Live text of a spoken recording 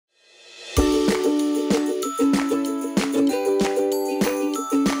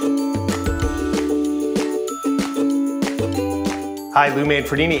Hi, Lou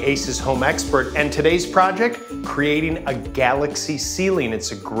Manfredini, Ace's home expert, and today's project, creating a galaxy ceiling.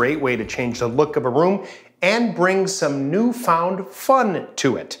 It's a great way to change the look of a room and bring some newfound fun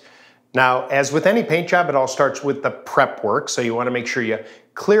to it. Now, as with any paint job, it all starts with the prep work, so you want to make sure you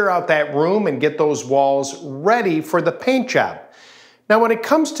clear out that room and get those walls ready for the paint job. Now, when it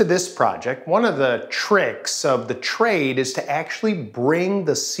comes to this project, one of the tricks of the trade is to actually bring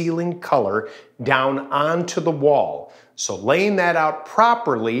the ceiling color down onto the wall. So laying that out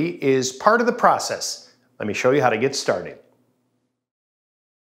properly is part of the process. Let me show you how to get started.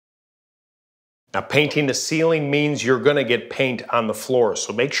 Now, painting the ceiling means you're going to get paint on the floor,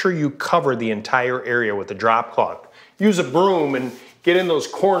 so make sure you cover the entire area with a drop cloth. Use a broom and get in those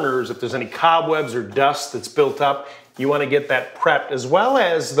corners. If there's any cobwebs or dust that's built up, you want to get that prepped, as well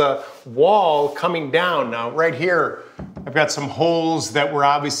as the wall coming down. Now, right here, I've got some holes that were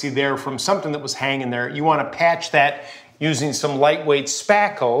obviously there from something that was hanging there. You want to patch that using some lightweight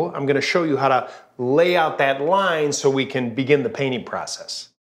spackle. I'm going to show you how to lay out that line so we can begin the painting process.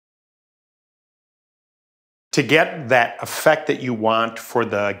 To get that effect that you want for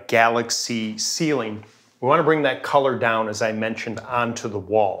the galaxy ceiling, we want to bring that color down, as I mentioned, onto the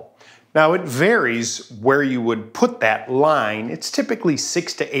wall. Now, it varies where you would put that line. It's typically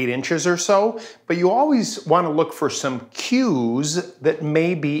 6 to 8 inches or so, but you always want to look for some cues that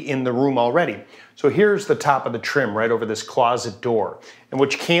may be in the room already. So here's the top of the trim right over this closet door. And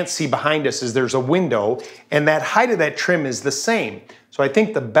what you can't see behind us is there's a window, and that height of that trim is the same. So I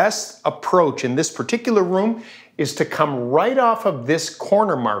think the best approach in this particular room is to come right off of this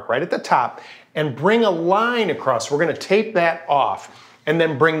corner mark right at the top and bring a line across. We're going to tape that off and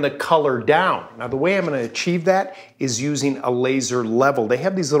then bring the color down. Now, the way I'm going to achieve that is using a laser level. They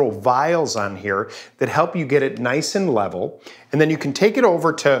have these little vials on here that help you get it nice and level. And then you can take it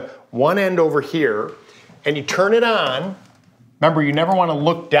over to one end over here and you turn it on. Remember, you never want to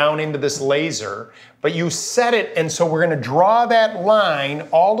look down into this laser, but you set it, and so we're going to draw that line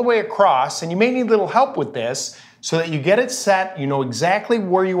all the way across, and you may need a little help with this so that you get it set, you know exactly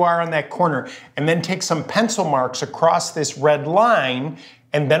where you are on that corner, and then take some pencil marks across this red line,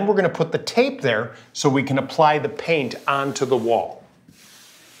 and then we're going to put the tape there so we can apply the paint onto the wall.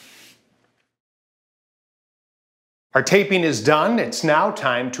 Our taping is done. It's now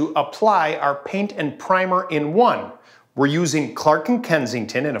time to apply our paint and primer in one. We're using Clark &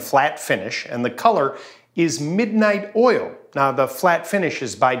 Kensington in a flat finish, and the color is Midnight Oil. Now, the flat finish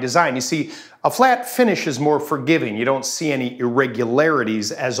is by design. You see, a flat finish is more forgiving. You don't see any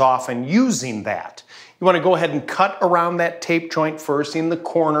irregularities as often using that. You want to go ahead and cut around that tape joint first, in the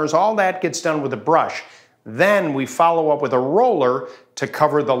corners. All that gets done with a brush. Then we follow up with a roller to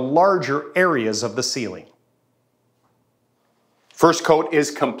cover the larger areas of the ceiling. First coat is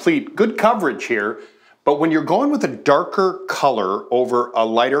complete. Good coverage here. But when you're going with a darker color over a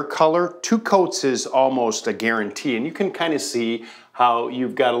lighter color, 2 coats is almost a guarantee. And you can kind of see how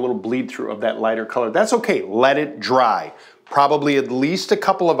you've got a little bleed through of that lighter color. That's okay, let it dry. Probably at least a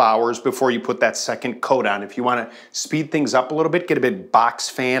couple of hours before you put that second coat on. If you want to speed things up a little bit, get a big box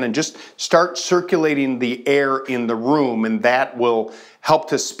fan and just start circulating the air in the room, and that will help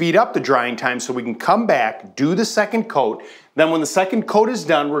to speed up the drying time so we can come back, do the second coat. Then when the second coat is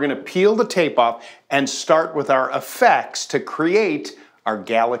done, we're going to peel the tape off and start with our effects to create our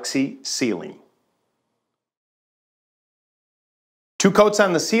galaxy ceiling. 2 coats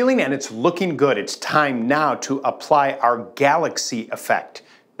on the ceiling and it's looking good. It's time now to apply our galaxy effect.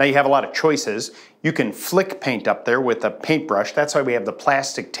 Now, you have a lot of choices. You can flick paint up there with a paintbrush. That's why we have the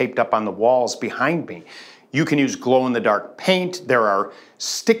plastic taped up on the walls behind me. You can use glow-in-the-dark paint. There are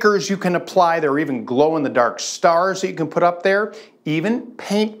stickers you can apply. There are even glow-in-the-dark stars that you can put up there. Even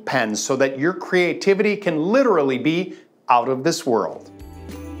paint pens, so that your creativity can literally be out of this world.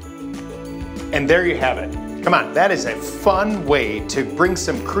 And there you have it. Come on, that is a fun way to bring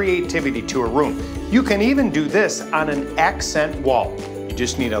some creativity to a room. You can even do this on an accent wall. You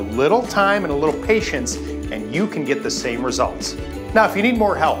just need a little time and a little patience, and you can get the same results. Now, if you need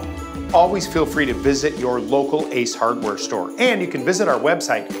more help, always feel free to visit your local Ace Hardware store. And you can visit our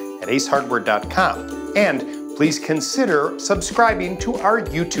website at acehardware.com. And please consider subscribing to our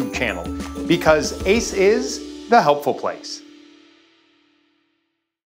YouTube channel, because Ace is the helpful place.